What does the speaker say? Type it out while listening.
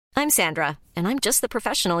I'm Sandra, and I'm just the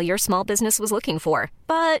professional your small business was looking for.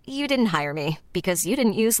 But you didn't hire me because you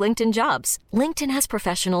didn't use LinkedIn Jobs. LinkedIn has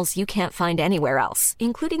professionals you can't find anywhere else,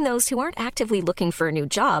 including those who aren't actively looking for a new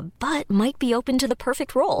job, but might be open to the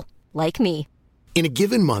perfect role, like me. In a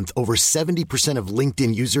given month, over 70% of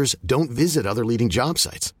LinkedIn users don't visit other leading job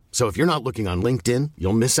sites. So if you're not looking on LinkedIn,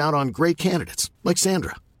 you'll miss out on great candidates like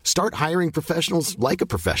Sandra. Start hiring professionals like a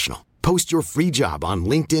professional. Post your free job on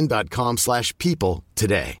linkedin.com/people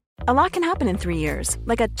today. A lot can happen in 3 years,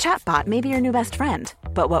 like a chatbot may be your new best friend.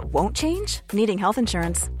 But what won't change? Needing health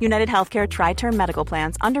insurance. United Healthcare Tri-Term Medical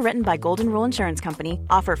Plans, underwritten by Golden Rule Insurance Company,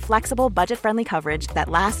 offer flexible, budget-friendly coverage that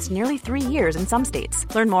lasts nearly 3 years in some states.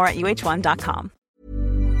 Learn more at uh1.com.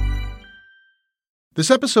 This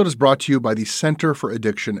episode is brought to you by the Center for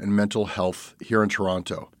Addiction and Mental Health here in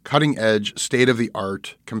Toronto. Cutting-edge,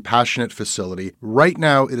 state-of-the-art, compassionate facility. Right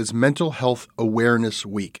now, it is Mental Health Awareness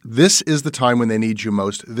Week. This is the time when they need you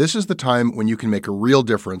most. This is the time when you can make a real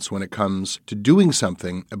difference when it comes to doing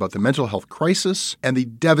something about the mental health crisis and the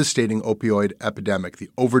devastating opioid epidemic, the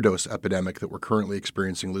overdose epidemic that we're currently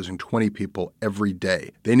experiencing, losing 20 people every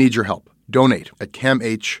day. They need your help. Donate at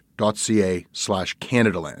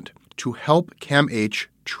camh.ca/Canadaland. to help CAMH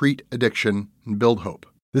treat addiction and build hope.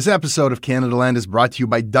 This episode of Canada Land is brought to you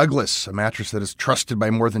by Douglas, a mattress that is trusted by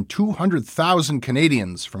more than 200,000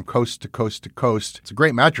 Canadians from coast to coast to coast. It's a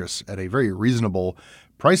great mattress at a very reasonable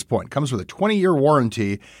price point. Comes with a 20-year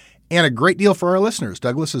warranty and a great deal for our listeners.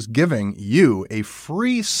 Douglas is giving you a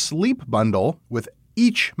free sleep bundle with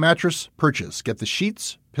each mattress purchase. Get the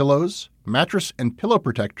sheets, pillows, mattress, and pillow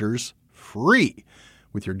protectors free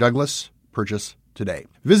with your Douglas purchase today.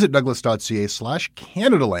 Visit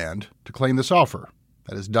douglas.ca/Canadaland to claim this offer.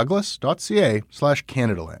 That is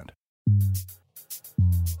douglas.ca/Canadaland.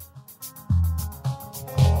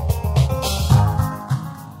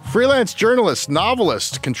 Freelance journalist,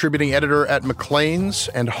 novelist, contributing editor at Maclean's,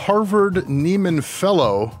 and Harvard Nieman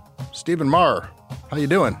Fellow, Stephen Maher. How you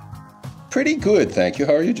doing? Pretty good, thank you.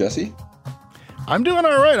 How are you, Jesse? I'm doing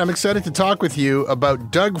all right. I'm excited to talk with you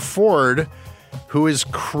about Doug Ford, who is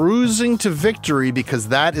cruising to victory because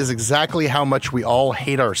that is exactly how much we all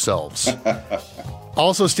hate ourselves.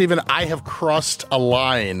 Also, Stephen, I have crossed a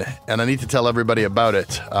line, and I need to tell everybody about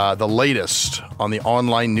it. The latest on the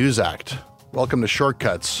Online News Act. Welcome to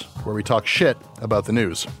Shortcuts, where we talk shit about the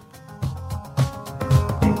news.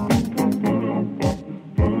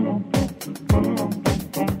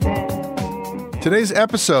 Today's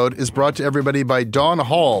episode is brought to everybody by Dawn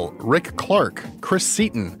Hall, Rick Clark, Chris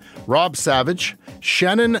Seaton, Rob Savage,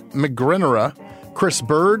 Shannon McGrenera, Chris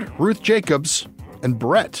Bird, Ruth Jacobs, and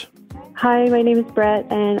Brett. Hi, my name is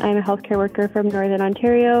Brett, and I'm a healthcare worker from Northern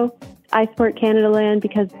Ontario. I support Canada Land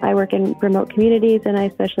because I work in remote communities, and I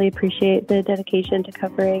especially appreciate the dedication to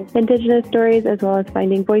covering Indigenous stories as well as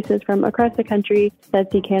finding voices from across the country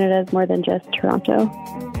that see Canada as more than just Toronto.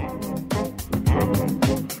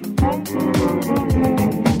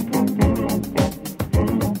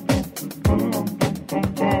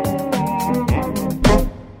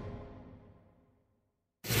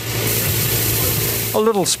 A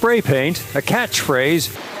little spray paint, a catchphrase,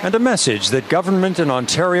 and a message that government in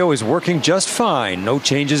Ontario is working just fine. No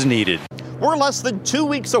changes needed. We're less than 2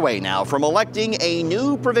 weeks away now from electing a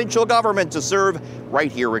new provincial government to serve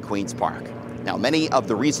right here at Queen's Park. Now, many of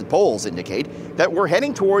the recent polls indicate that we're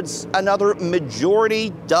heading towards another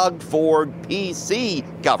majority Doug Ford PC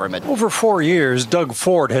government. Over 4 years, Doug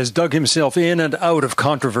Ford has dug himself in and out of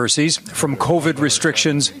controversies, from COVID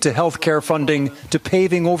restrictions to healthcare funding to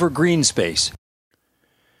paving over green space.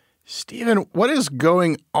 Stephen, what is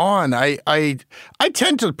going on? I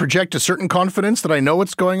tend to project a certain confidence that I know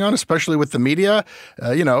what's going on, especially with the media,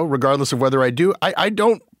 regardless of whether I do. I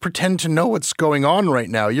don't pretend to know what's going on right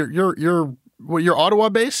now. You're Ottawa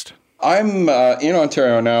based? I'm in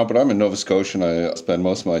Ontario now, but I'm in Nova Scotia, and I spend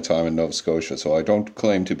most of my time in Nova Scotia, so I don't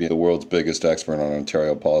claim to be the world's biggest expert on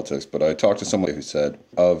Ontario politics, but I talked to somebody who said,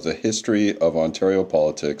 of the history of Ontario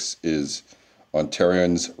politics is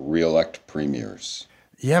Ontarians re-elect premiers.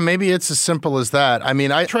 Yeah, maybe it's as simple as that. I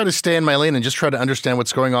mean, I try to stay in my lane and just try to understand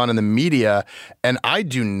what's going on in the media, and I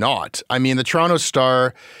do not. I mean, the Toronto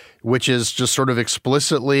Star, which is just sort of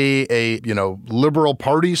explicitly a, Liberal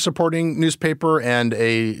Party supporting newspaper and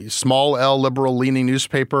a small L liberal leaning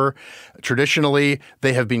newspaper. Traditionally,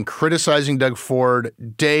 they have been criticizing Doug Ford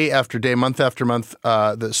day after day, month after month.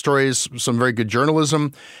 The stories, some very good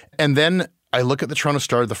journalism. And then I look at the Toronto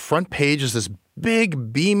Star, the front page is this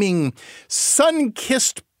big, beaming,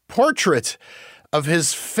 sun-kissed portrait of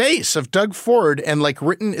his face, of Doug Ford, and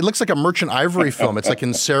written, it looks like a Merchant Ivory film. It's like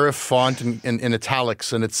in serif font and in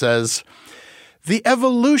italics, and it says, The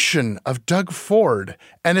Evolution of Doug Ford.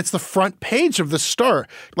 And it's the front page of the Star.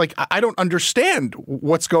 Like, I don't understand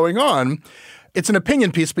what's going on. It's an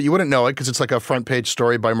opinion piece, but you wouldn't know it because it's like a front page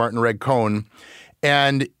story by Martin Reg Cohn.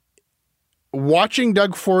 And watching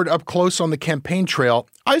Doug Ford up close on the campaign trail,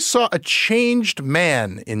 I saw a changed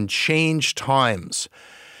man in changed times.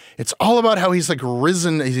 It's all about how he's like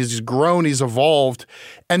risen, he's grown, he's evolved.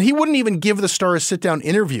 And he wouldn't even give the Star a sit-down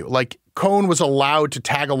interview. Like, Cohn was allowed to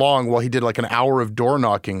tag along while he did like an hour of door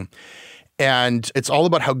knocking. And it's all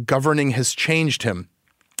about how governing has changed him.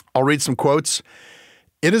 I'll read some quotes.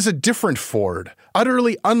 It is a different Ford,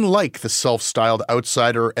 utterly unlike the self-styled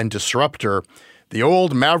outsider and disruptor. The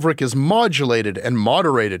old maverick is modulated and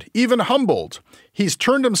moderated, even humbled. He's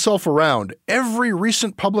turned himself around. Every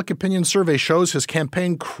recent public opinion survey shows his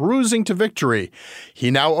campaign cruising to victory.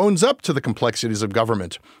 He now owns up to the complexities of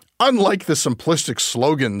government. Unlike the simplistic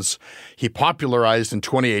slogans he popularized in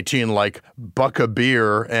 2018 like "Buck a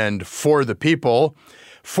Beer" and "For the People,"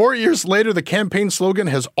 4 years later, the campaign slogan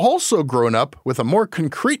has also grown up with a more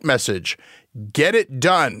concrete message: get it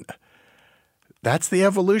done. That's the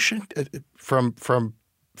evolution from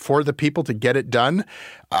 "For the People" to "get it done."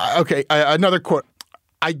 Another quote.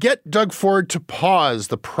 I get Doug Ford to pause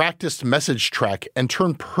the practiced message track and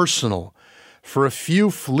turn personal for a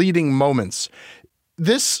few fleeting moments.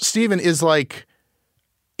 This, Stephen, is like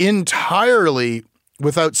entirely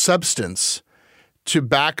without substance to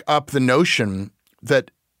back up the notion that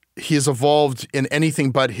he's evolved in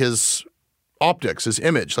anything but his optics, his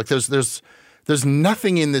image. Like there's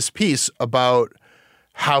nothing in this piece about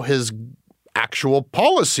how his actual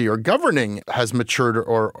policy or governing has matured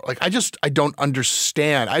or like, I don't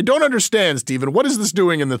understand. I don't understand, Stephen. What is this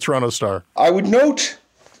doing in the Toronto Star? I would note,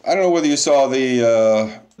 I don't know whether you saw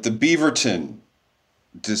the Beaverton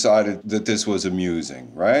decided that this was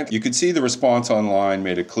amusing, right? You could see the response online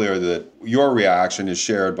made it clear that your reaction is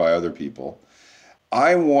shared by other people.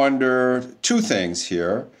 I wonder two things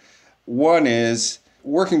here. One is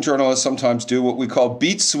working journalists sometimes do what we call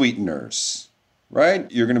beat sweeteners,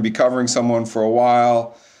 right? You're going to be covering someone for a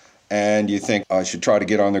while and you think, I should try to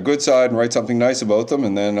get on their good side and write something nice about them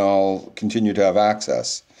and then I'll continue to have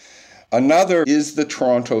access. Another is the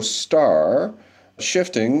Toronto Star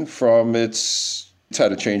shifting from it's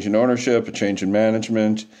had a change in ownership, a change in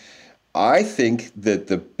management. I think that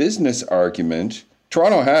the business argument,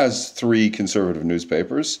 Toronto has 3 conservative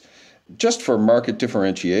newspapers. Just for market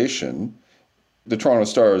differentiation, the Toronto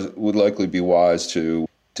Star would likely be wise to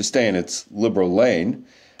stay in its liberal lane.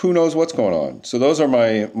 Who knows what's going on? So those are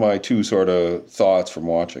my two sort of thoughts from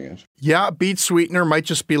watching it. Yeah, beat sweetener might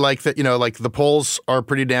just be like that, like the polls are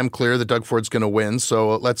pretty damn clear that Doug Ford's going to win.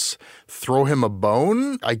 So let's throw him a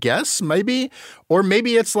bone, I guess, maybe. Or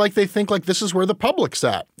maybe it's like they think like this is where the public's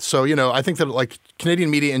at. So, I think that like Canadian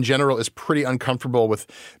media in general is pretty uncomfortable with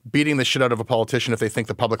beating the shit out of a politician if they think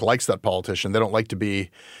the public likes that politician. They don't like to be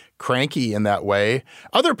cranky in that way.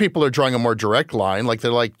 Other people are drawing a more direct line. Like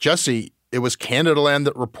they're like, Jesse, it was Canadaland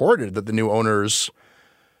that reported that the new owners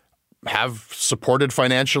have supported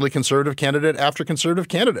financially conservative candidate after conservative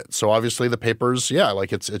candidate. So obviously the papers,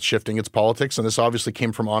 it's shifting its politics, and this obviously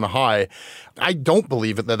came from on high. I don't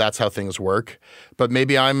believe that that's how things work, but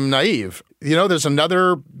maybe I'm naive. There's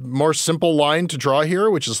another more simple line to draw here,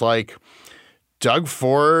 which is like Doug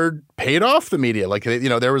Ford paid off the media. Like,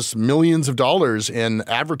 there was millions of dollars in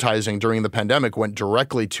advertising during the pandemic went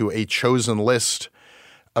directly to a chosen list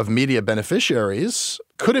of media beneficiaries.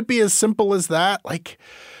 Could it be as simple as that?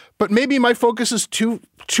 But maybe my focus is too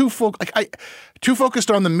focused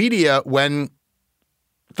on the media when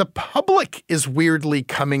the public is weirdly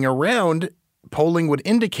coming around. Polling would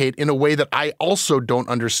indicate in a way that I also don't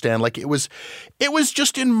understand. Like it was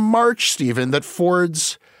just in March, Stephen, that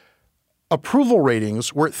Ford's approval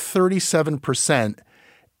ratings were at 37%.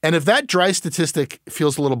 And if that dry statistic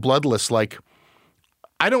feels a little bloodless, like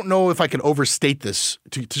I don't know if I can overstate this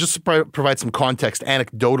to just provide some context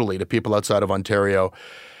anecdotally to people outside of Ontario.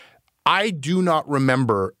 I do not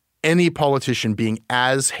remember any politician being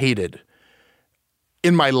as hated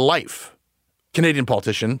in my life. Canadian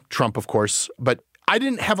politician, Trump, of course, but I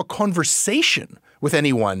didn't have a conversation with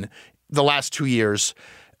anyone the last 2 years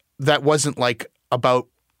that wasn't like about,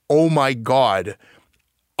 oh my God,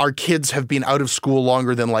 our kids have been out of school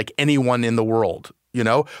longer than like anyone in the world,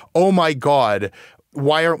 Oh my God,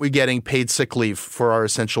 why aren't we getting paid sick leave for our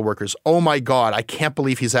essential workers? Oh my God, I can't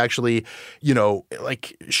believe he's actually,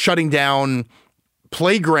 shutting down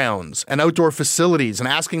playgrounds and outdoor facilities and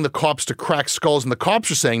asking the cops to crack skulls. And the cops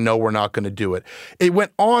are saying, no, we're not going to do it. It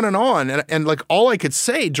went on. And like all I could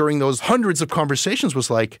say during those hundreds of conversations was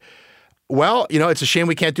like, well, it's a shame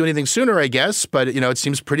we can't do anything sooner, I guess. But, it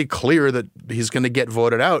seems pretty clear that he's going to get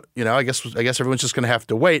voted out. I guess everyone's just going to have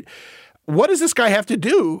to wait. What does this guy have to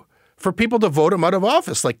do for people to vote him out of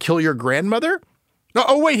office? Like kill your grandmother?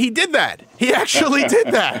 Oh, wait, he did that. He actually did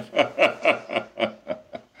that.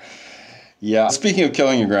 Yeah. Speaking of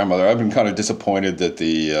killing your grandmother, I've been kind of disappointed that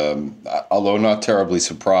although not terribly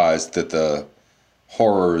surprised, that the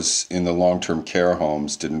horrors in the long-term care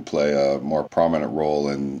homes didn't play a more prominent role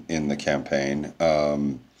in the campaign.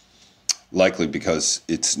 Likely because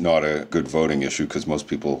it's not a good voting issue, because most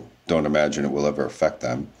people don't imagine it will ever affect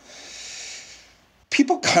them.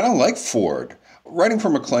 People kind of like Ford. Writing for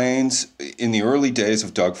Maclean's, in the early days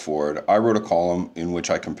of Doug Ford, I wrote a column in which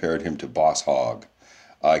I compared him to Boss Hogg.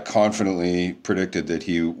 I confidently predicted that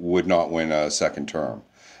he would not win a second term.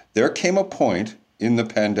 There came a point in the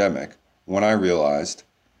pandemic when I realized,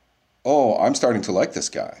 I'm starting to like this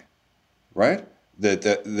guy, right? That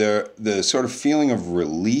the sort of feeling of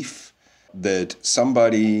relief that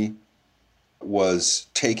somebody was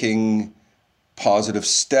taking positive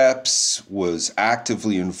steps, was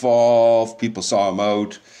actively involved, people saw him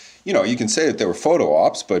out. You can say that there were photo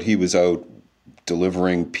ops, but he was out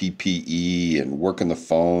delivering PPE and working the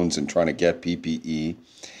phones and trying to get PPE.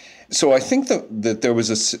 So I think that there was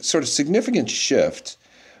a sort of significant shift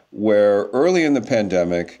where early in the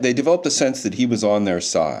pandemic, they developed a sense that he was on their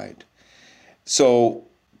side. So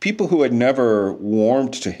people who had never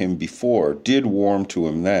warmed to him before did warm to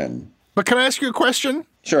him then. But can I ask you a question?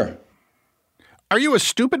 Sure. Are you a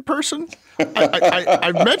stupid person?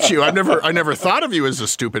 I've met you. I never thought of you as a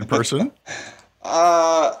stupid person.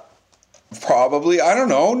 Probably. I don't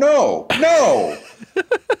know. No. No.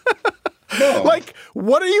 Like,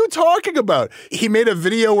 what are you talking about? He made a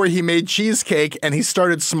video where he made cheesecake and he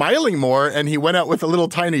started smiling more and he went out with a little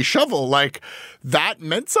tiny shovel. Like, that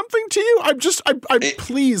meant something to you?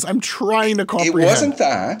 Please, I'm trying to comprehend. It wasn't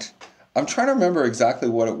that. I'm trying to remember exactly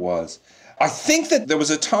what it was. I think that there was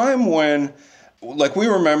a time when, like, we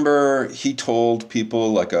remember he told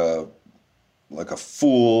people like a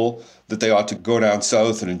fool that they ought to go down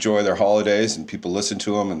south and enjoy their holidays, and people listened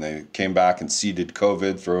to him and they came back and seeded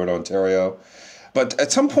COVID throughout Ontario. But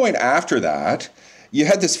at some point after that, you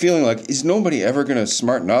had this feeling like, is nobody ever going to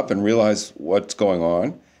smarten up and realize what's going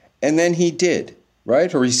on? And then he did,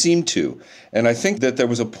 right? Or he seemed to. And I think that there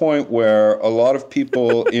was a point where a lot of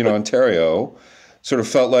people in Ontario sort of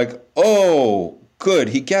felt like, oh, good,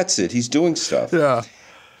 he gets it. He's doing stuff. Yeah.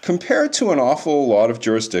 Compared to an awful lot of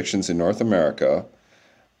jurisdictions in North America,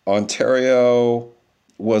 Ontario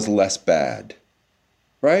was less bad,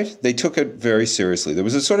 right? They took it very seriously. There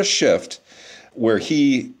was a sort of shift where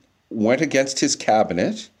he went against his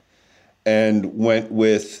cabinet and went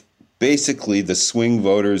with basically the swing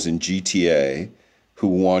voters in GTA who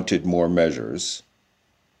wanted more measures.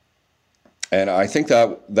 And I think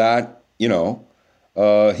that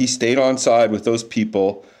he stayed on side with those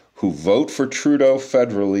people who vote for Trudeau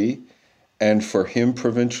federally and for him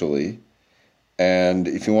provincially. And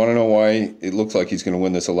if you want to know why it looks like he's going to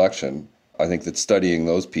win this election, I think that studying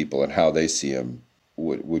those people and how they see him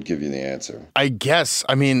would give you the answer. I guess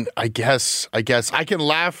I can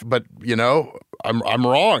laugh, but I'm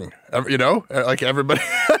wrong. Like everybody.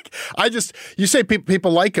 You say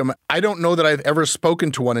people like him. I don't know that I've ever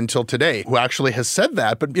spoken to one until today who actually has said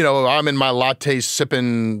that. But, I'm in my latte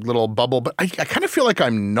sipping little bubble. But I kind of feel like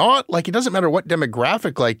I'm not. Like, it doesn't matter what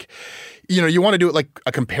demographic. Like, you want to do it like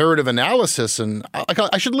a comparative analysis. And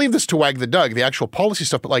I should leave this to Wag the Doug, the actual policy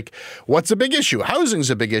stuff. But like, what's a big issue? Housing's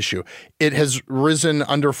a big issue. It has risen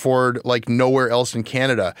under Ford like nowhere else in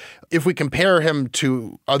Canada. If we compare him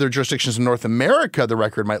to other jurisdictions in North America, the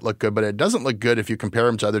record might look good, but it doesn't look good if you compare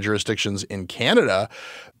him to other jurisdictions in Canada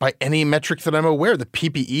by any metric that I'm aware. The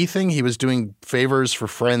PPE thing, he was doing favors for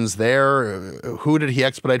friends there. Who did he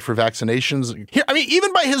expedite for vaccinations?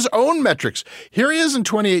 Even by his own metrics, here he is in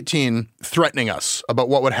 2018 threatening us about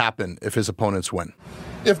what would happen if his opponents win.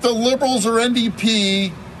 If the Liberals or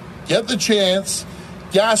NDP get the chance,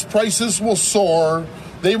 gas prices will soar.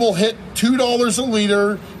 They will hit $2 a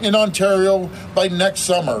litre in Ontario by next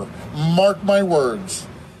summer. Mark my words.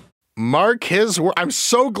 Mark his word. I'm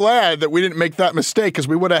so glad that we didn't make that mistake, because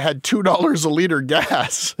we would have had $2 a litre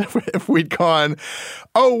gas if we'd gone,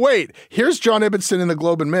 oh, wait, here's John Ibbitson in the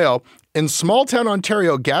Globe and Mail. In small-town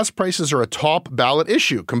Ontario, gas prices are a top ballot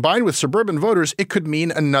issue. Combined with suburban voters, it could mean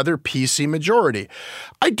another PC majority.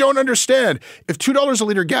 I don't understand. If $2 a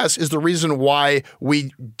litre gas is the reason why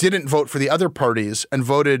we didn't vote for the other parties and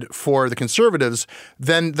voted for the Conservatives,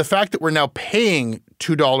 then the fact that we're now paying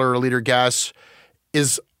 $2 a litre gas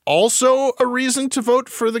is also a reason to vote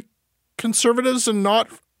for the Conservatives and not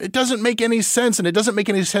It doesn't make any sense, and it doesn't make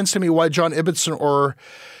any sense to me why John Ibbitson or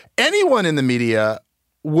anyone in the media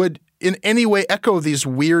would in any way echo these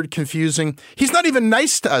weird, confusing. He's not even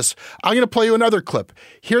nice to us. I'm going to play you another clip.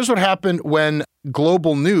 Here's what happened when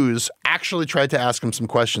Global News actually tried to ask him some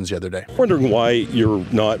questions the other day. Wondering why you're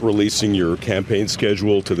not releasing your campaign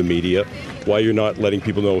schedule to the media, why you're not letting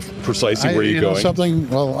people know precisely where you're going.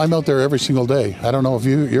 Well, I'm out there every single day. I don't know if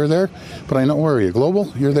you're there, but I know where are you?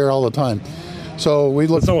 Global? You're there all the time. So we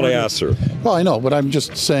look. That's not what I asked, sir. Well, I know, but I'm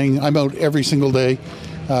just saying I'm out every single day.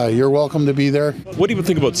 You're welcome to be there. What do you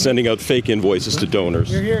think about sending out fake invoices to donors?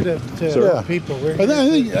 You're here to people.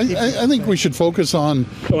 I think we should focus on.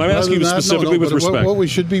 No, I'm asking you specifically with respect. What we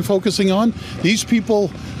should be focusing on. These people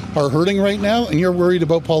are hurting right now, and you're worried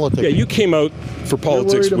about politics. Yeah, you came out for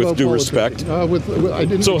politics with due respect. I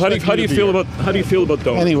didn't. So how do you feel about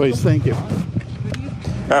donors? Anyways, thank you.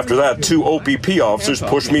 After that, 2 OPP officers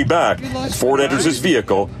push me back. Ford enters his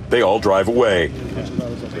vehicle. They all drive away.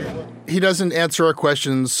 He doesn't answer our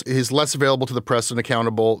questions. He's less available to the press and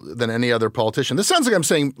accountable than any other politician. This sounds like I'm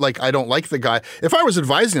saying, like, I don't like the guy. If I was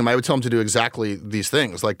advising him, I would tell him to do exactly these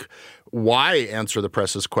things. Like, why answer the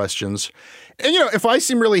press's questions? And, if I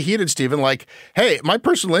seem really heated, Stephen, like, hey, my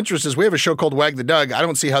personal interest is we have a show called Wag the Dug. I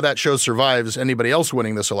don't see how that show survives anybody else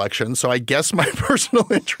winning this election. So I guess my personal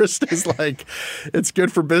interest is like, it's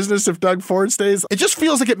good for business if Doug Ford stays. It just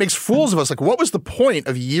feels like it makes fools of us. Like, what was the point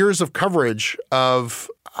of years of coverage of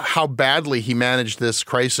how badly he managed this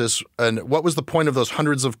crisis, and what was the point of those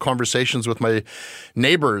hundreds of conversations with my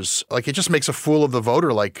neighbors? Like, it just makes a fool of the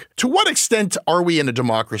voter. Like, to what extent are we in a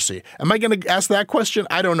democracy? Am I going to ask that question?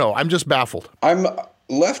 I don't know. I'm just baffled. I'm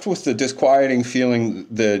left with the disquieting feeling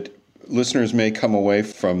that listeners may come away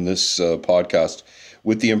from this podcast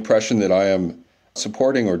with the impression that I am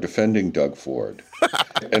supporting or defending Doug Ford.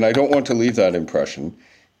 And I don't want to leave that impression.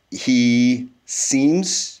 He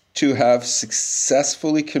seems to have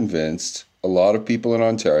successfully convinced a lot of people in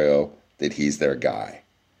Ontario that he's their guy,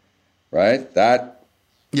 right? That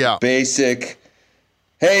basic,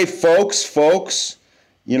 hey, folks,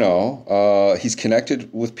 he's connected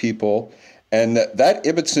with people. And that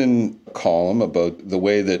Ibbitson column about the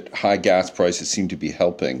way that high gas prices seem to be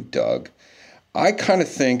helping Doug, I kind of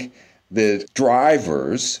think that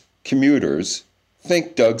drivers, commuters,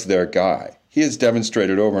 think Doug's their guy. He has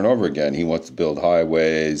demonstrated over and over again he wants to build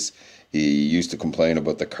highways. He used to complain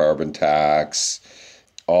about the carbon tax,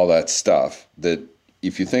 all that stuff. That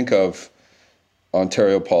if you think of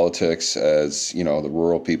Ontario politics as, the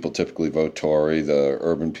rural people typically vote Tory, the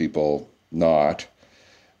urban people not,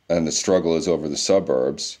 and the struggle is over the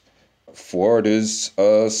suburbs, Ford is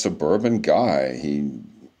a suburban guy. He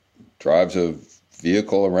drives a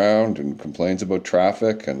vehicle around and complains about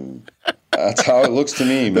traffic, and that's how it looks to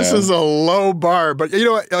me, man. This is a low bar, but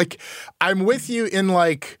I'm with you in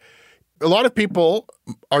a lot of people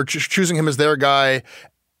are choosing him as their guy,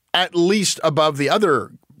 at least above the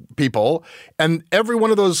other people. And every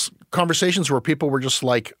one of those conversations where people were just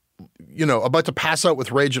about to pass out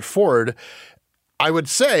with rage at Ford, I would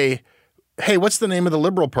say, hey, what's the name of the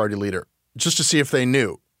Liberal Party leader? Just to see if they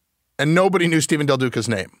knew. And nobody knew Stephen Del Duca's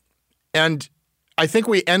name. And I think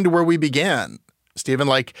we end where we began, Stephen.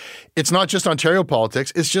 It's not just Ontario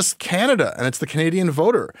politics, it's just Canada, and it's the Canadian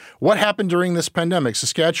voter. What happened during this pandemic?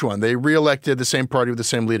 Saskatchewan, they re-elected the same party with the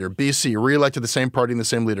same leader. BC, re-elected the same party and the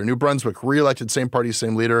same leader. New Brunswick, re-elected the same party,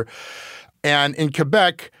 same leader. And in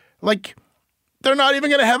Quebec, they're not even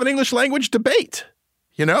going to have an English language debate.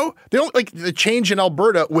 They don't the change in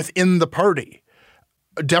Alberta within the party.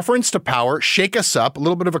 Deference to power, shake us up, a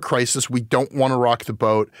little bit of a crisis. We don't want to rock the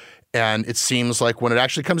boat. And it seems like when it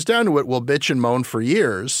actually comes down to it, we'll bitch and moan for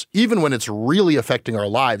years, even when it's really affecting our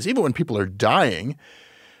lives, even when people are dying.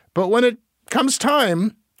 But when it comes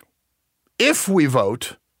time, if we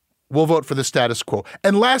vote, we'll vote for the status quo.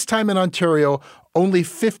 And last time in Ontario, only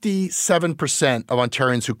 57% of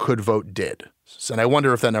Ontarians who could vote did. And I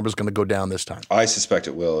wonder if that number is going to go down this time. I suspect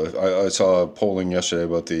it will. I saw a polling yesterday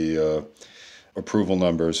about the approval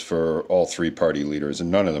numbers for all three party leaders, and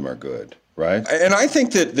none of them are good. Right. And I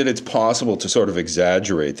think that it's possible to sort of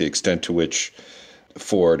exaggerate the extent to which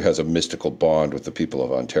Ford has a mystical bond with the people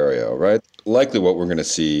of Ontario. Right. Likely what we're going to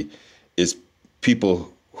see is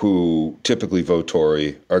people who typically vote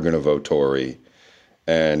Tory are going to vote Tory.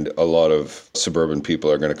 And a lot of suburban people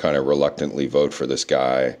are going to kind of reluctantly vote for this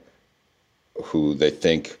guy who they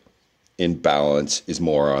think in balance is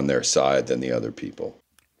more on their side than the other people.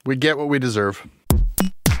 We get what we deserve.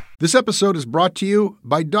 This episode is brought to you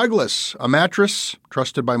by Douglas, a mattress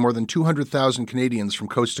trusted by more than 200,000 Canadians from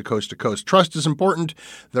coast to coast to coast. Trust is important.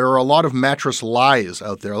 There are a lot of mattress lies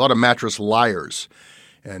out there, a lot of mattress liars.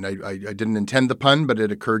 And I didn't intend the pun, but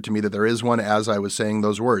it occurred to me that there is one as I was saying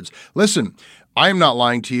those words. Listen, I am not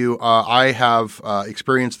lying to you. I have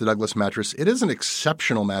experienced the Douglas mattress. It is an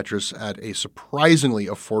exceptional mattress at a surprisingly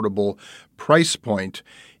affordable price point.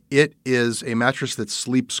 It is a mattress that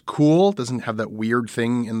sleeps cool, doesn't have that weird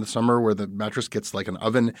thing in the summer where the mattress gets like an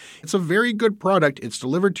oven. It's a very good product. It's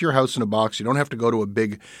delivered to your house in a box. You don't have to go to a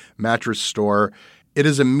big mattress store. It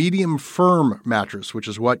is a medium firm mattress, which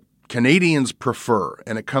is what Canadians prefer,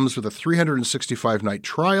 and it comes with a 365-night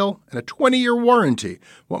trial and a 20-year warranty.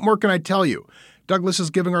 What more can I tell you? Douglas is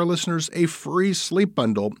giving our listeners a free sleep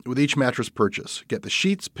bundle with each mattress purchase. Get the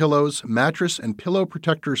sheets, pillows, mattress, and pillow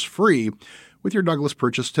protectors free with your Douglas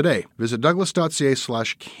purchase today. Visit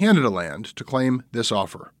douglas.ca/Canadaland to claim this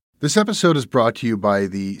offer. This episode is brought to you by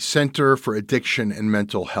the Center for Addiction and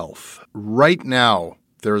Mental Health. Right now,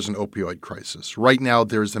 there is an opioid crisis. Right now,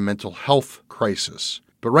 there is a mental health crisis.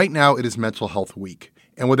 But right now, it is Mental Health Week.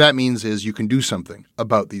 And what that means is you can do something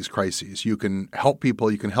about these crises. You can help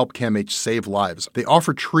people. You can help CAMH save lives. They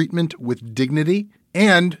offer treatment with dignity,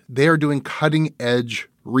 and they are doing cutting-edge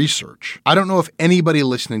research. I don't know if anybody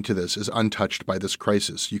listening to this is untouched by this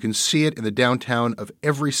crisis. You can see it in the downtown of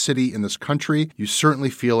every city in this country. You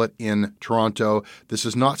certainly feel it in Toronto. This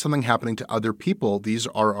is not something happening to other people. These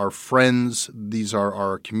are our friends. These are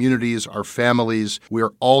our communities, our families. We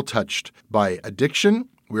are all touched by addiction.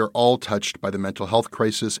 We are all touched by the mental health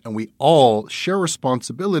crisis, and we all share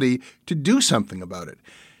responsibility to do something about it.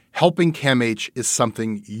 Helping CAMH is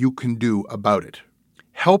something you can do about it.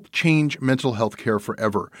 Help change mental health care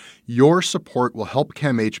forever. Your support will help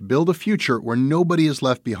CAMH build a future where nobody is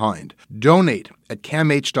left behind. Donate at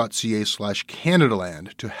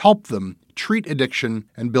camh.ca/Canadaland to help them treat addiction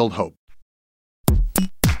and build hope.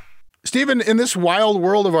 Stephen, in this wild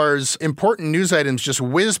world of ours, important news items just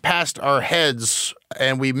whiz past our heads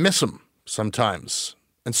and we miss them sometimes.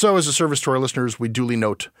 And so as a service to our listeners, we duly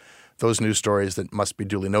note those news stories that must be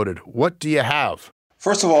duly noted. What do you have?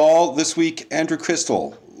 First of all, this week, Andrew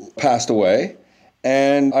Crystal passed away,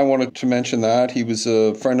 and I wanted to mention that. He was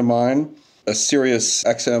a friend of mine, a Sirius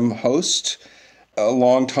XM host, a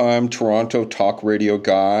longtime Toronto talk radio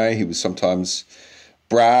guy. He was sometimes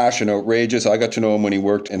brash and outrageous. I got to know him when he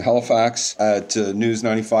worked in Halifax at News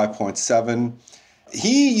 95.7.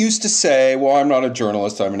 He used to say, well, I'm not a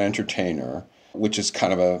journalist, I'm an entertainer, which is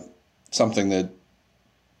kind of something that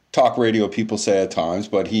talk radio people say at times,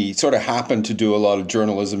 but he sort of happened to do a lot of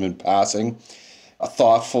journalism in passing. A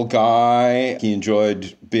thoughtful guy. He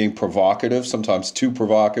enjoyed being provocative, sometimes too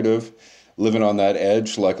provocative, living on that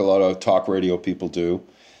edge like a lot of talk radio people do.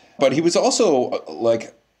 But he was also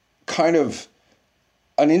like kind of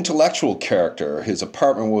an intellectual character. His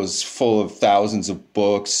apartment was full of thousands of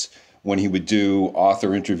books. When he would do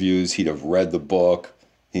author interviews, he'd have read the book.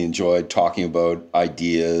 He enjoyed talking about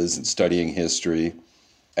ideas and studying history.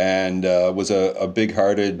 And was a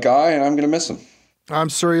big-hearted guy, and I'm going to miss him. I'm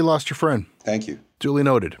sorry you lost your friend. Thank you. Duly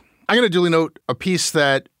noted. I'm going to duly note a piece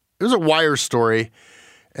that it was a Wire story,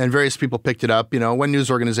 and various people picked it up. You know, when news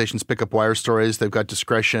organizations pick up Wire stories, they've got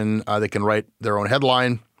discretion. They can write their own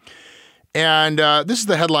headline. And this is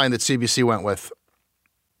the headline that CBC went with.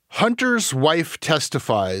 Hunter's wife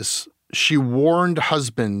testifies she warned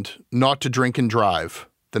husband not to drink and drive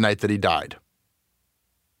the night that he died.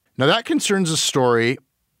 Now, that concerns a story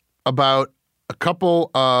about a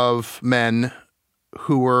couple of men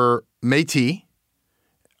who were Métis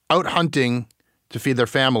out hunting to feed their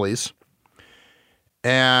families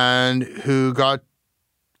and who got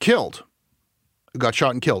killed, got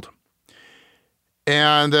shot and killed.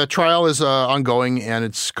 And the trial is ongoing, and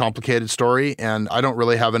it's a complicated story, and I don't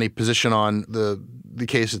really have any position on the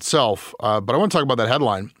case itself, but I want to talk about that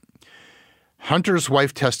headline. Hunter's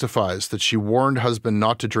wife testifies that she warned husband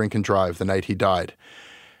not to drink and drive the night he died.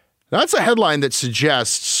 That's a headline that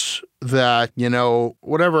suggests that, you know,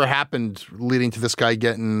 whatever happened leading to this guy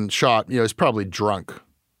getting shot, you know, he's probably drunk.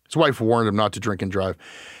 His wife warned him not to drink and drive.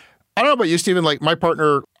 I don't know about you, Stephen, like my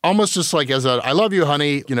partner, almost just like as a, I love you,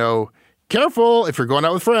 honey, you know, careful if you're going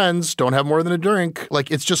out with friends, don't have more than a drink. Like,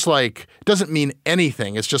 it's just like, it doesn't mean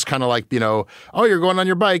anything. It's just kind of like, you know, oh, you're going on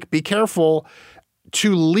your bike, be careful.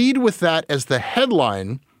 To lead with that as the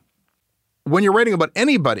headline, when you're writing about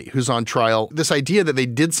anybody who's on trial, this idea that they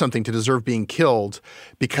did something to deserve being killed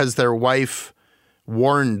because their wife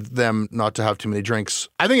warned them not to have too many drinks,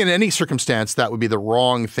 I think in any circumstance that would be the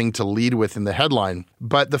wrong thing to lead with in the headline.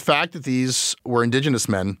 But the fact that these were Indigenous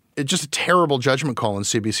men, it's just a terrible judgment call on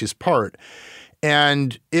CBC's part.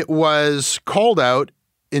 And it was called out.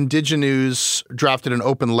 Indigenews drafted an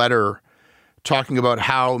open letter talking about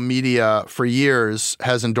how media for years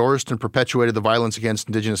has endorsed and perpetuated the violence against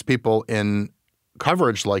Indigenous people in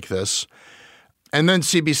coverage like this. And then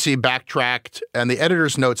CBC backtracked, and the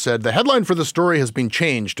editor's note said, the headline for the story has been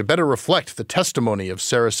changed to better reflect the testimony of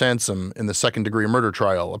Sarah Sansom in the second-degree murder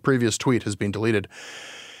trial. A previous tweet has been deleted.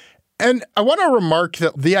 And I want to remark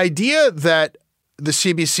that the idea that the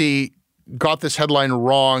CBC got this headline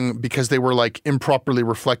wrong because they were like improperly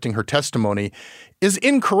reflecting her testimony is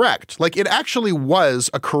incorrect. Like, it actually was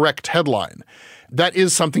a correct headline. That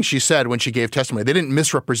is something she said when she gave testimony. They didn't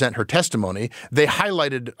misrepresent her testimony. They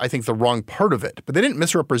highlighted, I think, the wrong part of it, but they didn't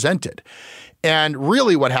misrepresent it. And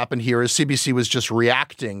really what happened here is CBC was just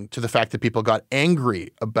reacting to the fact that people got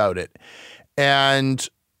angry about it. And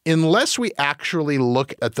unless we actually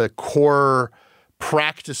look at the core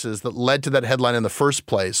practices that led to that headline in the first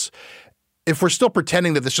place, if we're still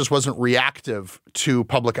pretending that this just wasn't reactive to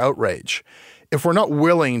public outrage, if we're not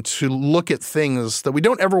willing to look at things that we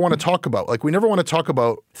don't ever want to talk about, like we never want to talk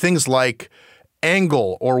about things like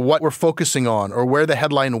angle or what we're focusing on or where the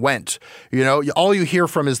headline went. You know, all you hear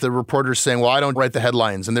from is the reporters saying, well, I don't write the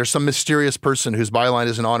headlines. And there's some mysterious person whose byline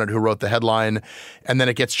isn't on it who wrote the headline, and then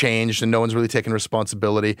it gets changed and no one's really taking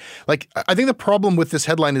responsibility. Like, I think the problem with this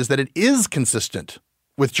headline is that it is consistent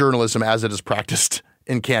with journalism as it is practiced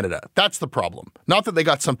in Canada. That's the problem. Not that they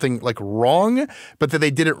got something like wrong, but that they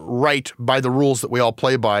did it right by the rules that we all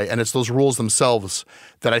play by. And it's those rules themselves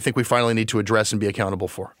that I think we finally need to address and be accountable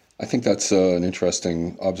for. I think that's an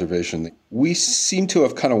interesting observation. We seem to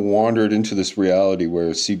have kind of wandered into this reality where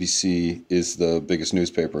CBC is the biggest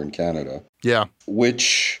newspaper in Canada. Yeah.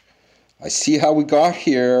 Which I see how we got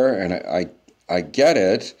here, and I get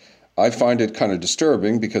it. I find it kind of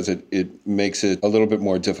disturbing because it makes it a little bit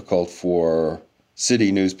more difficult for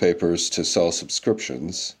city newspapers to sell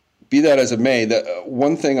subscriptions. Be that as it may,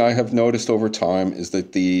 one thing I have noticed over time is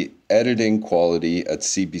that the editing quality at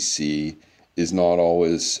CBC is not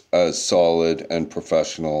always as solid and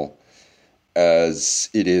professional as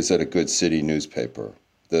it is at a good city newspaper.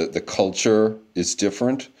 The culture is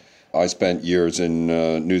different. I spent years in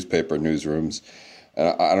newspaper newsrooms,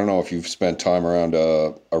 and I don't know if you've spent time around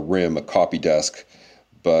a copy desk,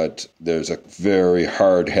 but there's a very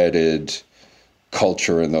hard-headed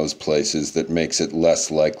culture in those places that makes it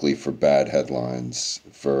less likely for bad headlines,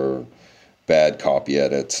 for bad copy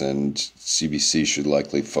edits, and CBC should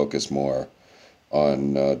likely focus more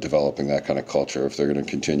on developing that kind of culture if they're going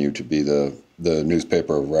to continue to be the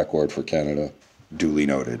newspaper of record for Canada. Duly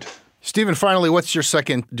noted. Stephen, finally, what's your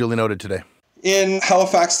second duly noted today? In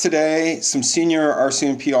Halifax today, some senior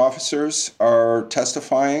RCMP officers are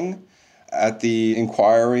testifying at the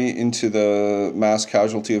inquiry into the mass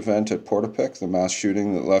casualty event at Portapique, the mass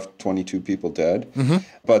shooting that left 22 people dead. Mm-hmm.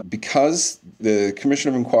 But because the Commission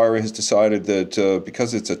of Inquiry has decided that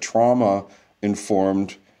because it's a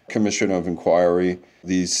trauma-informed Commission of Inquiry,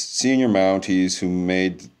 these senior Mounties who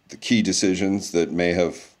made the key decisions that may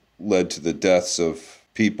have led to the deaths of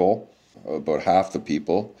people, about half the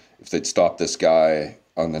people, if they'd stopped this guy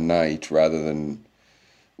on the night rather than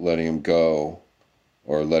letting him go,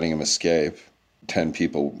 or letting him escape, 10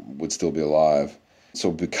 people would still be alive. So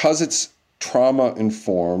because it's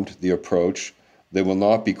trauma-informed, the approach, they will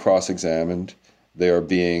not be cross-examined. They are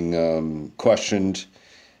being questioned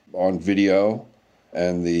on video,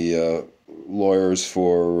 and the lawyers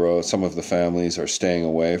for some of the families are staying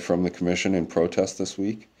away from the commission in protest this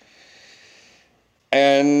week.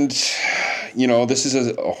 And, you know, this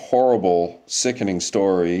is a horrible, sickening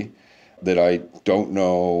story that I don't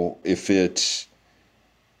know if it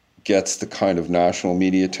gets the kind of national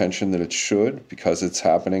media attention that it should because it's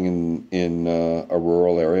happening in a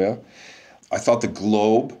rural area. I thought the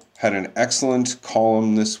Globe had an excellent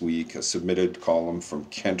column this week, a submitted column from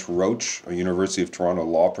Kent Roach, a University of Toronto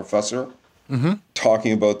law professor,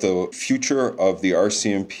 talking about the future of the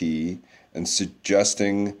RCMP and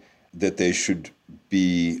suggesting that they should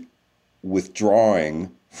be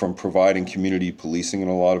withdrawing from providing community policing in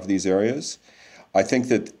a lot of these areas. I think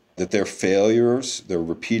that their failures, their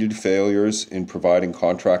repeated failures in providing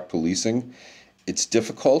contract policing, it's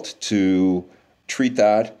difficult to treat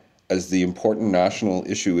that as the important national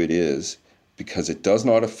issue it is because it does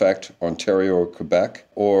not affect Ontario or Quebec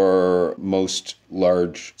or most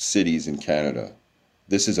large cities in Canada.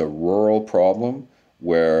 This is a rural problem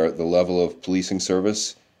where the level of policing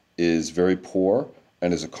service is very poor,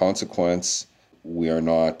 and as a consequence, we are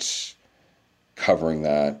not covering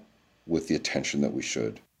that with the attention that we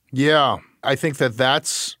should. Yeah, I think that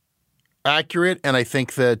that's accurate. And I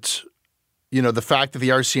think that, you know, the fact that the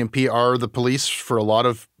RCMP are the police for a lot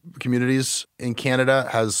of communities in Canada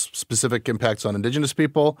has specific impacts on Indigenous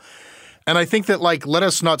people. And I think that, like, let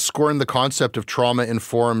us not scorn the concept of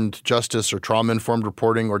trauma-informed justice or trauma-informed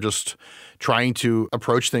reporting or just trying to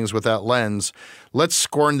approach things with that lens. Let's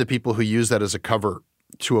scorn the people who use that as a cover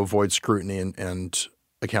to avoid scrutiny and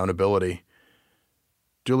accountability.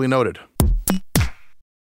 Duly noted.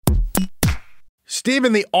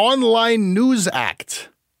 Stephen, the Online News Act.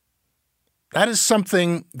 That is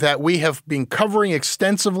something that we have been covering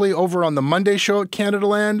extensively over on the Monday show at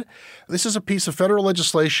Canadaland. This is a piece of federal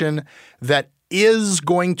legislation that is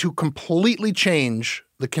going to completely change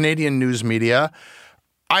the Canadian news media.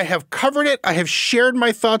 I have covered it. I have shared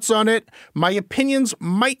my thoughts on it. My opinions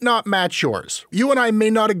might not match yours. You and I may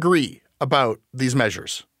not agree about these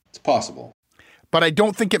measures. It's possible. But I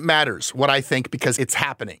don't think it matters what I think because it's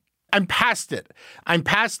happening. I'm past it. I'm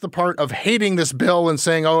past the part of hating this bill and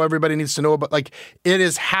saying, oh, everybody needs to know about, like, it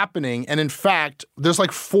is happening. And in fact, there's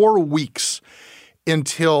like 4 weeks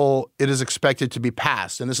until it is expected to be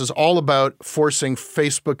passed. And this is all about forcing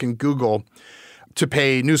Facebook and Google to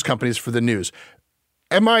pay news companies for the news.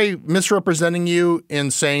 Am I misrepresenting you in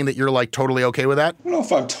saying that you're like totally okay with that? I don't know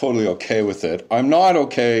if I'm totally okay with it. I'm not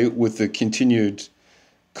okay with the continued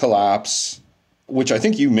collapse, which I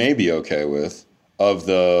think you may be okay with, of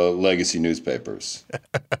the legacy newspapers.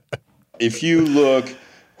 If you look,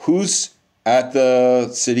 who's at the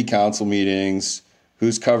city council meetings,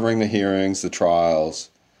 who's covering the hearings, the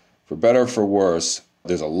trials, for better or for worse,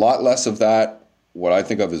 there's a lot less of that, what I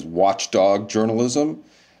think of as watchdog journalism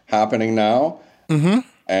happening now. Mm-hmm.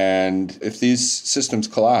 And if these systems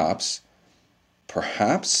collapse,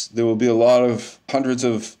 perhaps there will be a lot of hundreds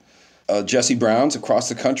of Jesse Browns across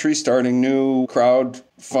the country starting new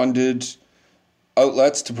crowd-funded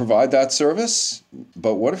outlets to provide that service.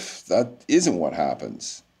 But what if that isn't what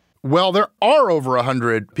happens? Well, there are over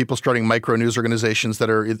 100 people starting micro news organizations that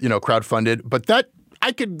are, crowdfunded, but that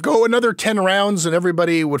I could go another 10 rounds and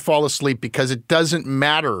everybody would fall asleep because it doesn't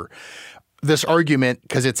matter, this argument,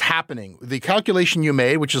 because it's happening. The calculation you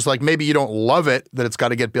made, which is like maybe you don't love it that it's got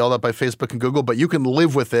to get bailed out by Facebook and Google, but you can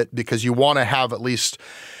live with it because you want to have at least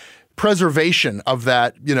preservation of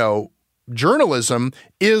that, journalism,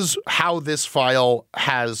 is how this file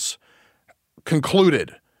has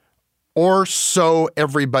concluded, or so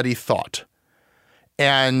everybody thought.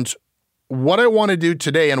 And what I want to do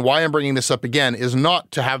today, and why I'm bringing this up again, is not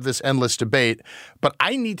to have this endless debate, but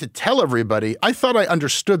I need to tell everybody, I thought I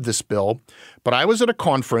understood this bill, but I was at a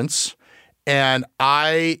conference and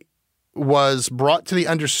I was brought to the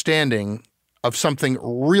understanding of something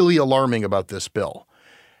really alarming about this bill.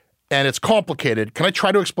 And it's complicated. Can I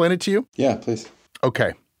try to explain it to you? Yeah, please.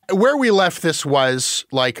 Okay. Where we left this was,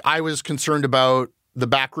 like, I was concerned about the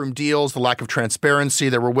backroom deals, the lack of transparency.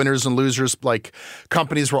 There were winners and losers. Like,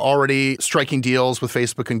 companies were already striking deals with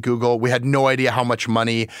Facebook and Google. We had no idea how much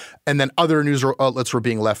money. And then other news outlets were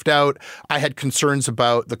being left out. I had concerns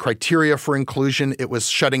about the criteria for inclusion. It was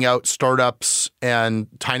shutting out startups and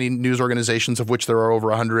tiny news organizations, of which there are over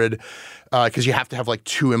 100, because you have to have like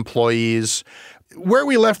 2 employees. Where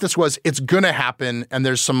we left this was, it's going to happen, and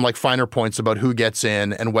there's some like finer points about who gets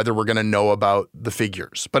in and whether we're going to know about the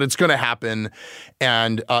figures. But it's going to happen,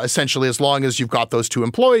 and essentially, as long as you've got those 2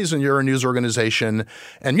 employees and you're a news organization,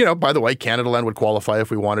 and, by the way, Canadaland would qualify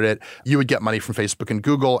if we wanted it, you would get money from Facebook and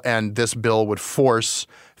Google, and this bill would force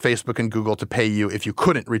Facebook and Google to pay you if you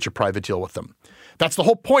couldn't reach a private deal with them. That's the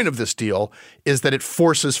whole point of this deal, is that it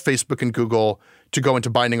forces Facebook and Google to go into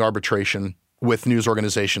binding arbitration with news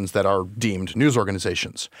organizations that are deemed news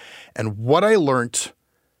organizations. And what I learned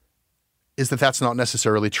is that that's not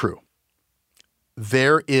necessarily true.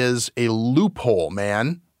 There is a loophole,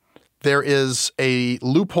 man. There is a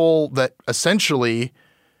loophole that essentially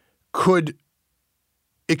could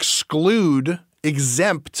exempt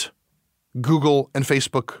Google and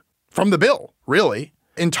Facebook from the bill, really,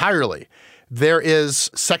 entirely. There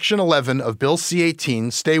is Section 11 of Bill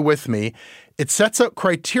C-18, stay with me. It sets out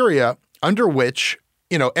criteria under which,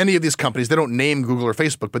 any of these companies, they don't name Google or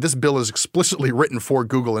Facebook, but this bill is explicitly written for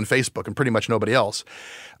Google and Facebook and pretty much nobody else.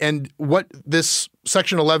 And what this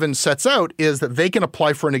Section 11 sets out is that they can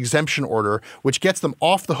apply for an exemption order, which gets them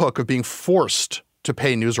off the hook of being forced to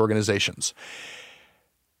pay news organizations.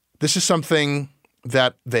 This is something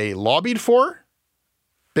that they lobbied for.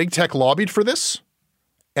 Big Tech lobbied for this,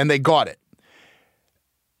 and they got it.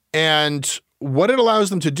 And what it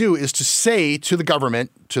allows them to do is to say to the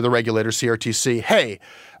government, to the regulator, CRTC, hey,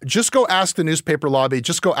 just go ask the newspaper lobby,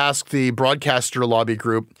 just go ask the broadcaster lobby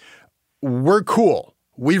group. We're cool.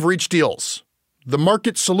 We've reached deals. The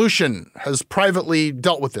market solution has privately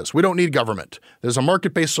dealt with this. We don't need government. There's a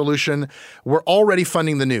market-based solution. We're already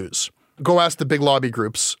funding the news. Go ask the big lobby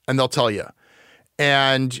groups and they'll tell you.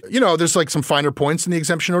 And, there's like some finer points in the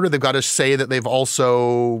exemption order. They've got to say that they've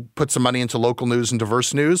also put some money into local news and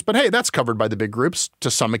diverse news. But hey, that's covered by the big groups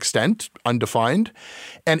to some extent, undefined.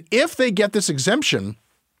 And if they get this exemption,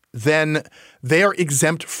 then they are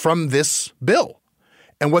exempt from this bill.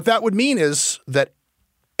 And what that would mean is that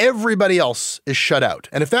everybody else is shut out.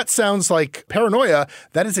 And if that sounds like paranoia,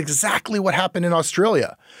 that is exactly what happened in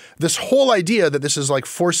Australia. This whole idea that this is like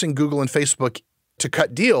forcing Google and Facebook to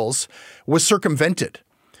cut deals was circumvented.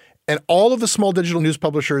 And all of the small digital news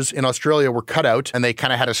publishers in Australia were cut out, and they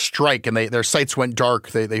kind of had a strike, and their sites went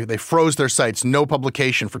dark. They froze their sites, no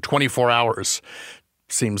publication for 24 hours.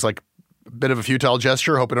 Seems like a bit of a futile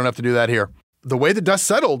gesture. Hope we don't have to do that here. The way the dust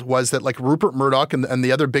settled was that like Rupert Murdoch and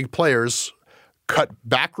the other big players cut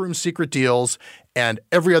backroom secret deals, and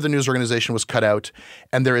every other news organization was cut out.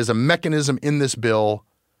 And there is a mechanism in this bill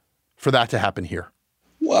for that to happen here.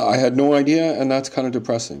 Well, I had no idea, and that's kind of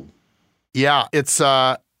depressing. Yeah, it's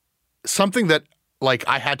something that like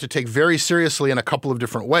I had to take very seriously in a couple of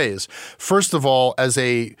different ways. First of all, as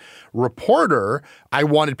a reporter, I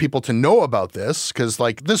wanted people to know about this because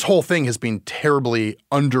like this whole thing has been terribly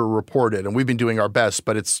underreported, and we've been doing our best,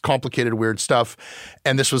 but it's complicated, weird stuff.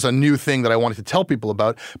 And this was a new thing that I wanted to tell people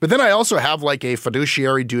about. But then I also have like a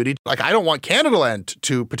fiduciary duty. Like I don't want Canadaland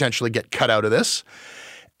to potentially get cut out of this.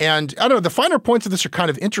 And I don't know, the finer points of this are kind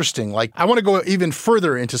of interesting. Like I want to go even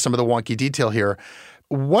further into some of the wonky detail here.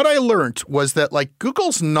 What I learned was that like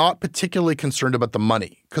Google's not particularly concerned about the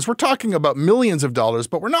money because we're talking about millions of dollars,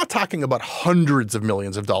 but we're not talking about hundreds of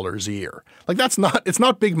millions of dollars a year. Like it's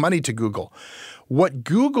not big money to Google. What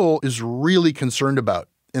Google is really concerned about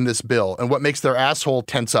in this bill and what makes their asshole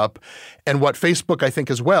tense up and what Facebook, I think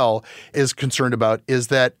as well, is concerned about is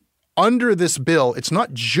that under this bill, it's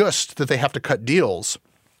not just that they have to cut deals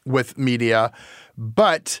with media,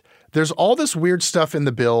 but there's all this weird stuff in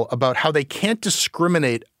the bill about how they can't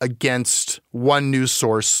discriminate against one news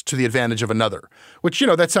source to the advantage of another, which,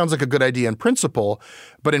 that sounds like a good idea in principle.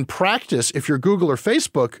 But in practice, if you're Google or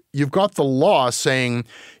Facebook, you've got the law saying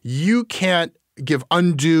you can't give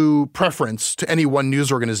undue preference to any one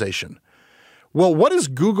news organization. Well, what does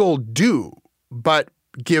Google do but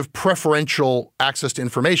give preferential access to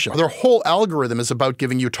information? Their whole algorithm is about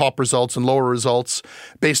giving you top results and lower results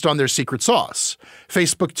based on their secret sauce.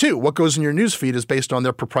 Facebook too, what goes in your newsfeed is based on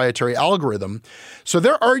their proprietary algorithm. So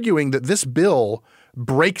they're arguing that this bill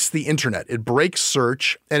breaks the internet. It breaks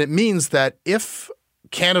search, and it means that if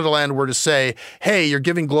Canadaland were to say, hey, you're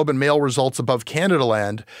giving Globe and Mail results above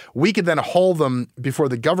Canadaland, we could then haul them before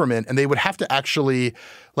the government, and they would have to actually,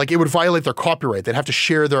 it would violate their copyright. They'd have to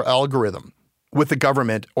share their algorithm with the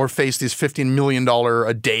government or face these $15 million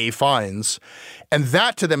a day fines. And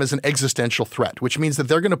that to them is an existential threat, which means that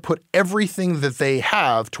they're going to put everything that they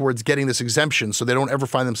have towards getting this exemption so they don't ever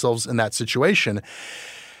find themselves in that situation.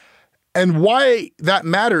 And why that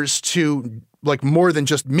matters to more than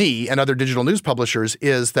just me and other digital news publishers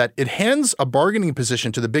is that it hands a bargaining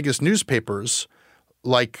position to the biggest newspapers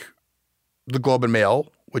like the Globe and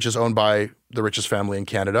Mail, which is owned by the richest family in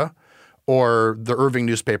Canada, or the Irving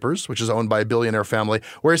newspapers, which is owned by a billionaire family,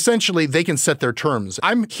 where essentially they can set their terms.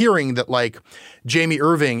 I'm hearing that Jamie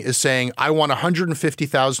Irving is saying, I want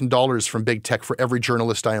 $150,000 from big tech for every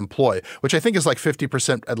journalist I employ, which I think is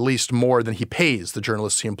 50% at least more than he pays the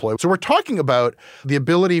journalists he employs. So we're talking about the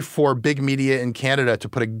ability for big media in Canada to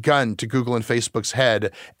put a gun to Google and Facebook's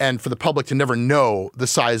head and for the public to never know the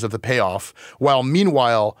size of the payoff, while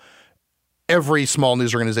meanwhile, every small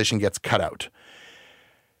news organization gets cut out.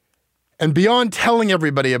 And beyond telling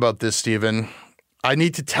everybody about this, Stephen, I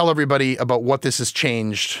need to tell everybody about what this has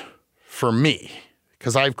changed for me,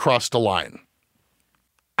 because I've crossed a line.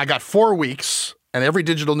 I got 4 weeks, and every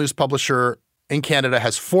digital news publisher in Canada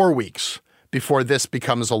has 4 weeks before this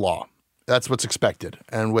becomes a law. That's what's expected.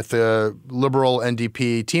 And with the Liberal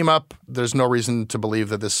NDP team up, there's no reason to believe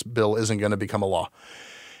that this bill isn't going to become a law.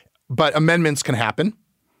 But amendments can happen.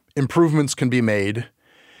 Improvements can be made.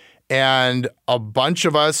 And a bunch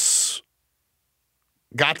of us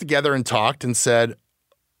got together and talked and said,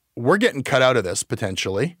 we're getting cut out of this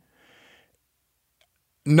potentially.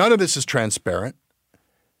 None of this is transparent.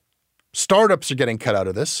 Startups are getting cut out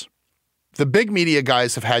of this. The big media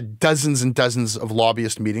guys have had dozens and dozens of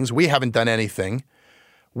lobbyist meetings. We haven't done anything.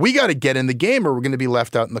 We got to get in the game or we're going to be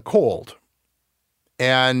left out in the cold.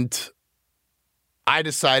 And I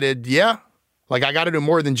decided, I got to do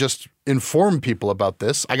more than just inform people about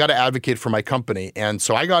this. I got to advocate for my company. And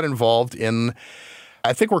so I got involved in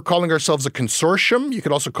I think we're calling ourselves a consortium. You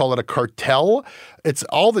could also call it a cartel. It's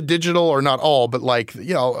all the digital, or not all, but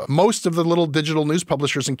most of the little digital news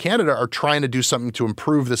publishers in Canada are trying to do something to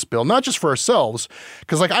improve this bill, not just for ourselves,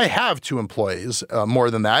 because I have 2 employees, more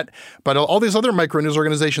than that, but all these other micro news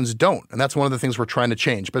organizations don't. And that's one of the things we're trying to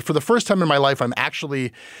change. But for the first time in my life, I'm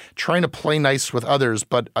actually trying to play nice with others,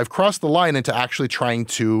 but I've crossed the line into actually trying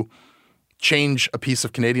to change a piece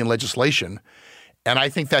of Canadian legislation. And I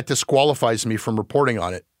think that disqualifies me from reporting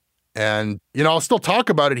on it. And, I'll still talk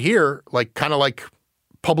about it here, kind of like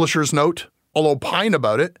publisher's note. I'll opine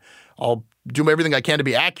about it. I'll do everything I can to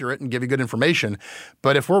be accurate and give you good information.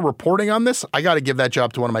 But if we're reporting on this, I got to give that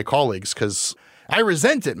job to one of my colleagues because I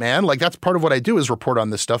resent it, man. That's part of what I do is report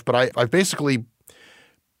on this stuff. But I've basically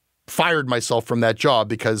fired myself from that job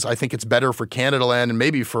because I think it's better for Canadaland and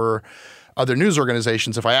maybe for other news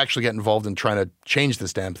organizations if I actually get involved in trying to change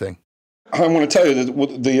this damn thing. I want to tell you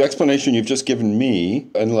that the explanation you've just given me,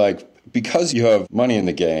 and because you have money in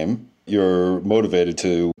the game, you're motivated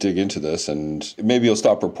to dig into this, and maybe you'll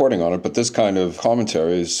stop reporting on it, but this kind of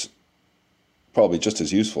commentary is probably just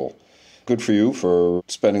as useful. Good for you for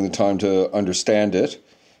spending the time to understand it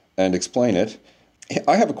and explain it.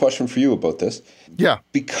 I have a question for you about this. Yeah.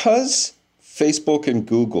 Because Facebook and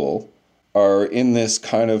Google are in this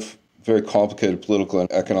kind of very complicated political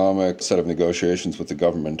and economic set of negotiations with the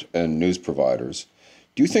government and news providers,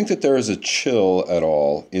 do you think that there is a chill at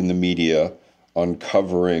all in the media on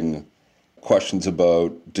covering questions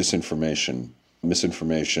about disinformation,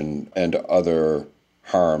 misinformation, and other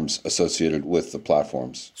harms associated with the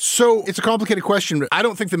platforms? So it's a complicated question. I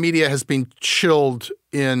don't think the media has been chilled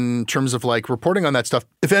in terms of reporting on that stuff.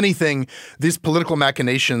 If anything, these political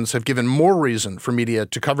machinations have given more reason for media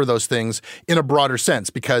to cover those things in a broader sense,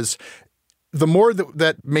 because the more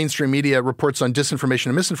that mainstream media reports on disinformation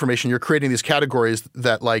and misinformation, you're creating these categories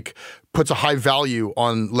that puts a high value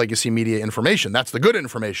on legacy media information. That's the good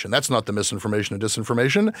information. That's not the misinformation and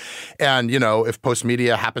disinformation. And, if Post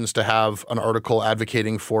Media happens to have an article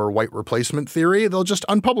advocating for white replacement theory, they'll just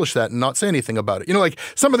unpublish that and not say anything about it.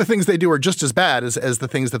 Some of the things they do are just as bad as the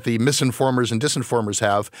things that the misinformers and disinformers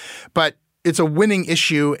have. But it's a winning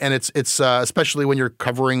issue, and it's especially when you're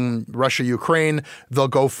covering Russia, Ukraine, they'll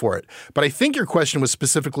go for it. But I think your question was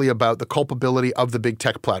specifically about the culpability of the big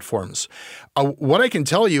tech platforms. What I can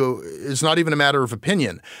tell you is not even a matter of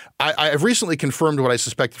opinion. I've recently confirmed what I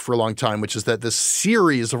suspected for a long time, which is that this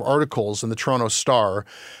series of articles in the Toronto Star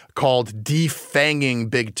called Defanging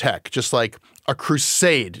Big Tech, just like a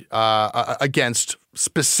crusade against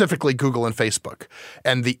specifically Google and Facebook,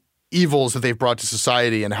 and the evils that they've brought to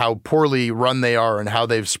society and how poorly run they are and how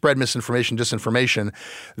they've spread misinformation, disinformation,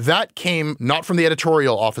 that came not from the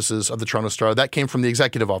editorial offices of the Toronto Star, that came from the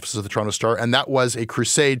executive offices of the Toronto Star, and that was a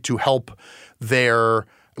crusade to help their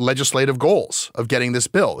legislative goals of getting this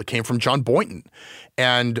bill. It came from John Boynton,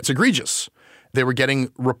 and it's egregious. They were getting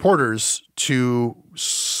reporters to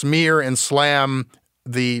smear and slam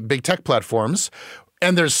the big tech platforms.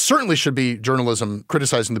 And there certainly should be journalism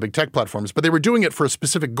criticizing the big tech platforms, but they were doing it for a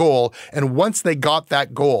specific goal. And once they got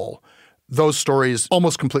that goal, those stories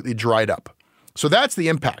almost completely dried up. So that's the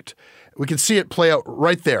impact. We can see it play out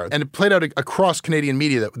right there. And it played out across Canadian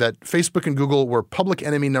media that Facebook and Google were public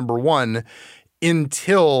enemy number one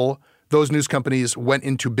until those news companies went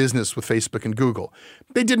into business with Facebook and Google.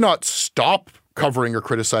 They did not stop covering or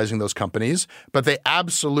criticizing those companies, but they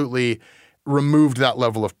absolutely removed that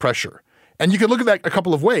level of pressure. And you could look at that a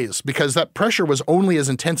couple of ways, because that pressure was only as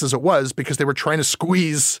intense as it was because they were trying to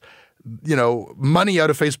squeeze, money out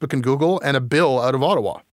of Facebook and Google and a bill out of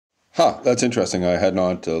Ottawa. That's interesting. I had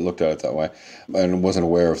not looked at it that way and wasn't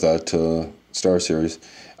aware of that Star series.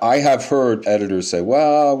 I have heard editors say,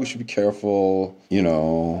 well, we should be careful.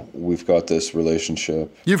 We've got this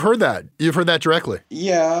relationship. You've heard that. You've heard that directly.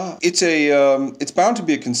 Yeah. It's bound to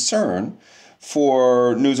be a concern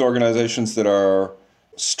for news organizations that are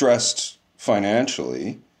stressed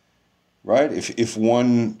financially, right? If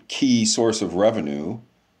one key source of revenue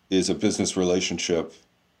is a business relationship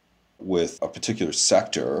with a particular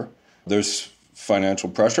sector, there's financial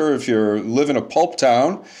pressure. If you live in a pulp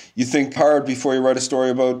town, you think hard before you write a story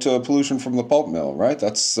about pollution from the pulp mill, right?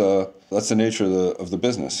 That's the nature of the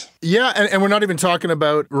business. Yeah, and we're not even talking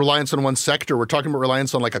about reliance on one sector. We're talking about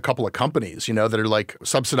reliance on a couple of companies, that are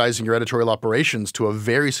subsidizing your editorial operations to a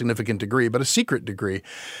very significant degree, but a secret degree.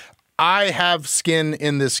 I have skin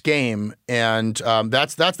in this game, and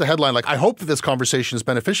that's the headline. I hope that this conversation is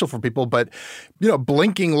beneficial for people, but,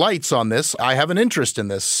 blinking lights on this. I have an interest in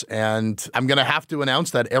this, and I'm going to have to announce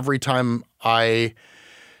that every time I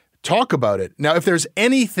talk about it. Now, if there's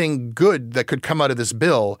anything good that could come out of this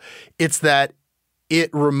bill, it's that it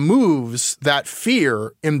removes that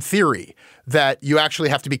fear, in theory, that you actually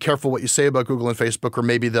have to be careful what you say about Google and Facebook, or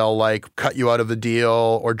maybe they'll like cut you out of the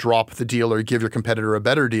deal or drop the deal or give your competitor a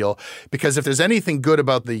better deal. Because if there's anything good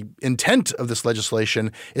about the intent of this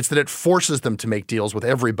legislation, it's that it forces them to make deals with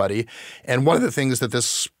everybody. And one of the things that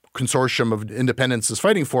this consortium of independents is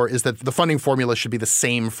fighting for is that the funding formula should be the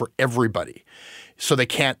same for everybody. So they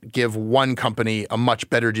can't give one company a much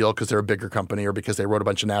better deal because they're a bigger company or because they wrote a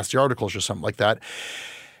bunch of nasty articles or something like that.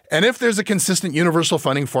 And if there's a consistent universal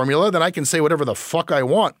funding formula, then I can say whatever the fuck I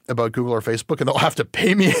want about Google or Facebook, and they'll have to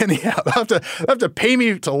pay me anyhow. They'll have to pay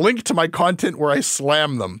me to link to my content where I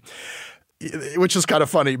slam them, which is kind of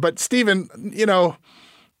funny. But Stephen, you know,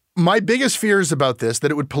 my biggest fears about this,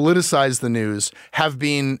 that it would politicize the news, have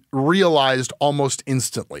been realized almost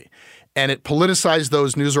instantly. And it politicized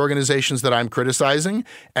those news organizations that I'm criticizing.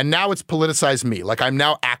 And now it's politicized me. Like, I'm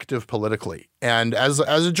now active politically. And as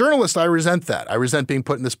a journalist, I resent that. I resent being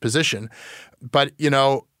put in this position. But, you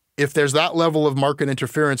know, if there's that level of market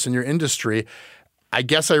interference in your industry, I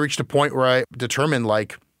guess I reached a point where I determined,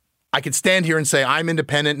 like, I could stand here and say, I'm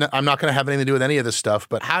independent. I'm not going to have anything to do with any of this stuff.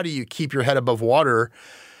 But how do you keep your head above water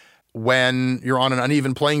when you're on an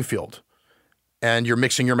uneven playing field and you're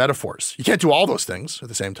mixing your metaphors? You can't do all those things at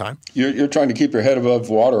the same time. You're trying to keep your head above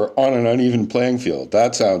water on an uneven playing field.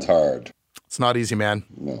 That sounds hard. It's not easy, man.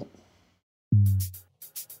 No.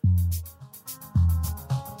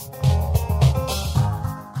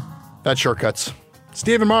 That's Shortcuts.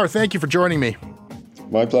 Stephen Maher, thank you for joining me.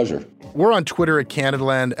 My pleasure. We're on Twitter at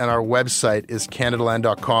Canadaland, and our website is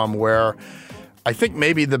canadaland.com, where I think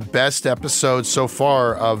maybe the best episode so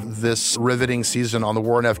far of this riveting season on the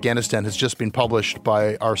war in Afghanistan has just been published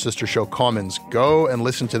by our sister show Commons. Go and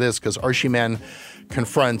listen to this, because Arshiman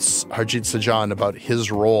confronts Harjit Sajjan about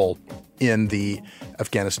his role in the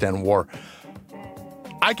Afghanistan war.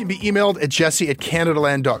 I can be emailed at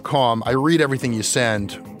jesse@canadaland.com. I read everything you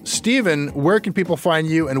send. Stephen, where can people find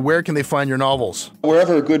you, and where can they find your novels?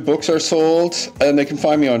 Wherever good books are sold, and they can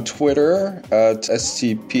find me on Twitter at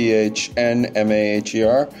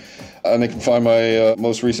STPHNMAHER. And they can find my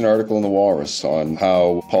most recent article in The Walrus on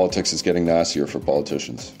how politics is getting nastier for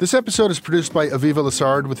politicians. This episode is produced by Aviva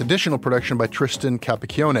Lessard with additional production by Tristan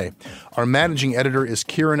Capacchione. Our managing editor is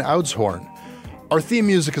Kieran Oudshorn. Our theme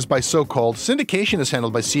music is by So Called. Syndication is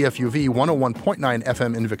handled by CFUV 101.9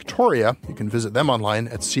 FM in Victoria. You can visit them online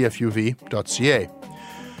at cfuv.ca.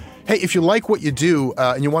 Hey, if you like what you do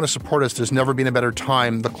and you want to support us, there's never been a better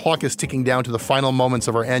time. The clock is ticking down to the final moments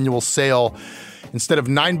of our annual sale. Instead of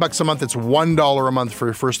 $9 a month, it's $1 a month for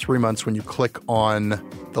your first 3 months when you click on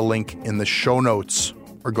the link in the show notes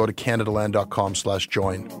or go to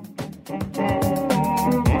canadaland.com/join.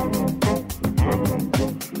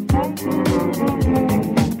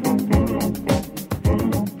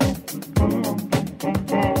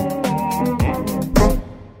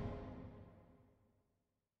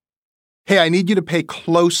 Hey, I need you to pay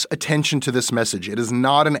close attention to this message. It is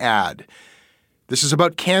not an ad. This is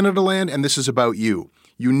about Canadaland, and this is about you.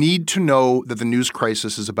 You need to know that the news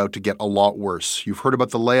crisis is about to get a lot worse. You've heard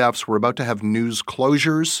about the layoffs. We're about to have news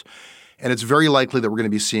closures, and it's very likely that we're going to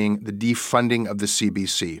be seeing the defunding of the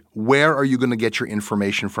CBC. Where are you going to get your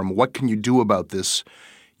information from? What can you do about this?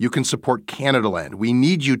 You can support Canadaland. We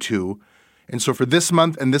need you to. And so for this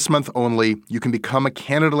month and this month only, you can become a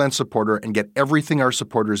Canadaland supporter and get everything our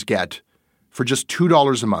supporters get for just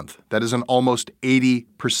 $2 a month. That is an almost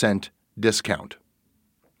 80% discount.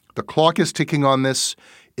 The clock is ticking on this.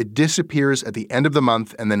 It disappears at the end of the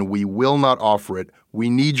month, and then we will not offer it. We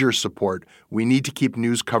need your support. We need to keep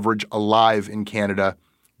news coverage alive in Canada.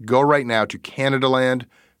 Go right now to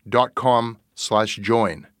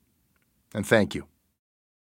canadaland.com/join. And thank you.